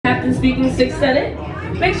Captain speaking,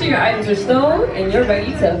 SixSaidIt. Make sure your items are stowed and you're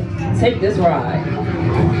ready to take this ride.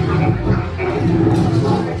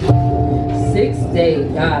 6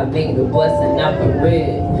 days, God made a blessing out the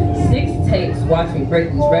rib. 6 tapes, watch me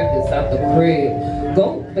break these records out the crib.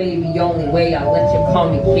 Go baby, only way I let you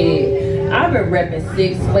call me kid. I've been reppin'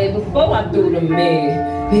 6 way before I do the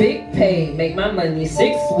mid. Big pay, make my money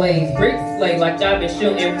 6 ways. Brick slay like I've been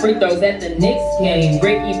shooting free throws at the Knicks game.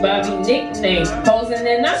 Ricky Bobby nickname, posing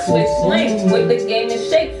and I switch lanes with the game in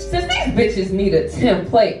shape. Since these bitches need a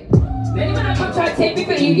template. Many when I come try to take me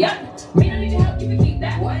for idiot. Me I need your help, you can keep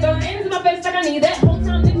that. Throw hands in my face like I need that. Whole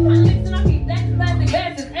time niggas my lips and I keep that. Plastic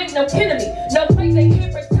glasses ain't no kin to me. No place they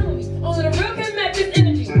can't pretend me. Only the real can match this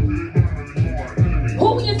energy.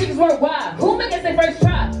 Who in your niggas worldwide? Who make us their first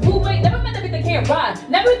try? Who ain't never met everything can't ride?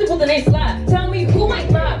 Never hit the they slide. Tell me who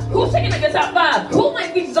ain't live? Who's taking like the top 5? Who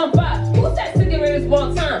ain't features on 5? Who's that sitting in this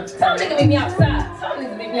one time? Tell nigga meet me outside. Tell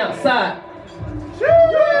niggas meet me outside.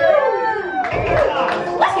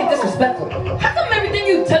 Let's get disrespectful. How come everything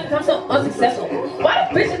you touch becomes so unsuccessful? Why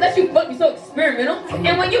the bitches that you fuck be so experimental?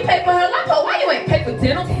 And when you pay for her lipo, why you ain't pay for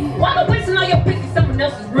dental? Why the wasting all your pics someone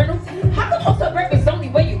else's rental? How come host up breakfast only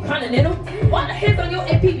way you continental? Why the hands on your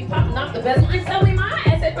AP be popping off the bezel? And tell me my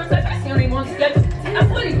ass at first I see only one schedule. I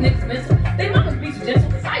swear these niggas mental. They mamas be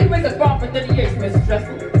gentle. How you raise a bar for 30 years, Mr.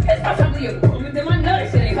 Stressful? It's probably a woman, then I know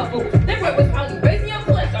that shit ain't helpful. They work with probably raising your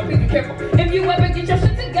cholesterol, be careful. If you ever get your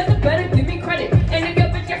shit together, better give me credit. And if your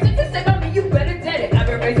bitch got shit to say about me, you better dead it. I've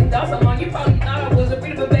been raising dogs so long, you probably thought I was a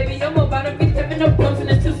breeder, but baby, I'm about to be stepping up bumps in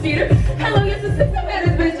a 2-seater. Hello, yes, it's the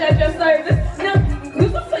baddest bitch at your service. No, you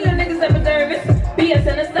don't tell your niggas ever nervous. BS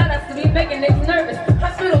and the side, I still be making niggas nervous.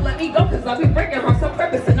 Hospital let me go, cause I be breaking hearts on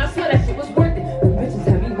purpose, and I swear that shit was worth it. The bitches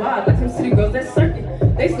have me wild, like some city girls that circuit.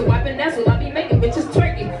 They still wiping ass while I be making bitches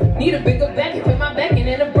twerking. Need a bigger back and put my back in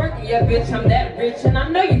a Birkin. Yeah, bitch, I'm that rich, and I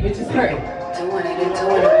know you bitches hurting. That's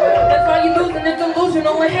all you losing is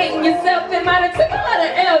delusional and hating yourself. It might have took a lot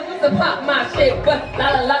of L's just to pop my shit, but la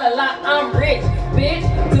la la la la, I'm rich, bitch,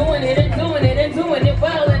 doing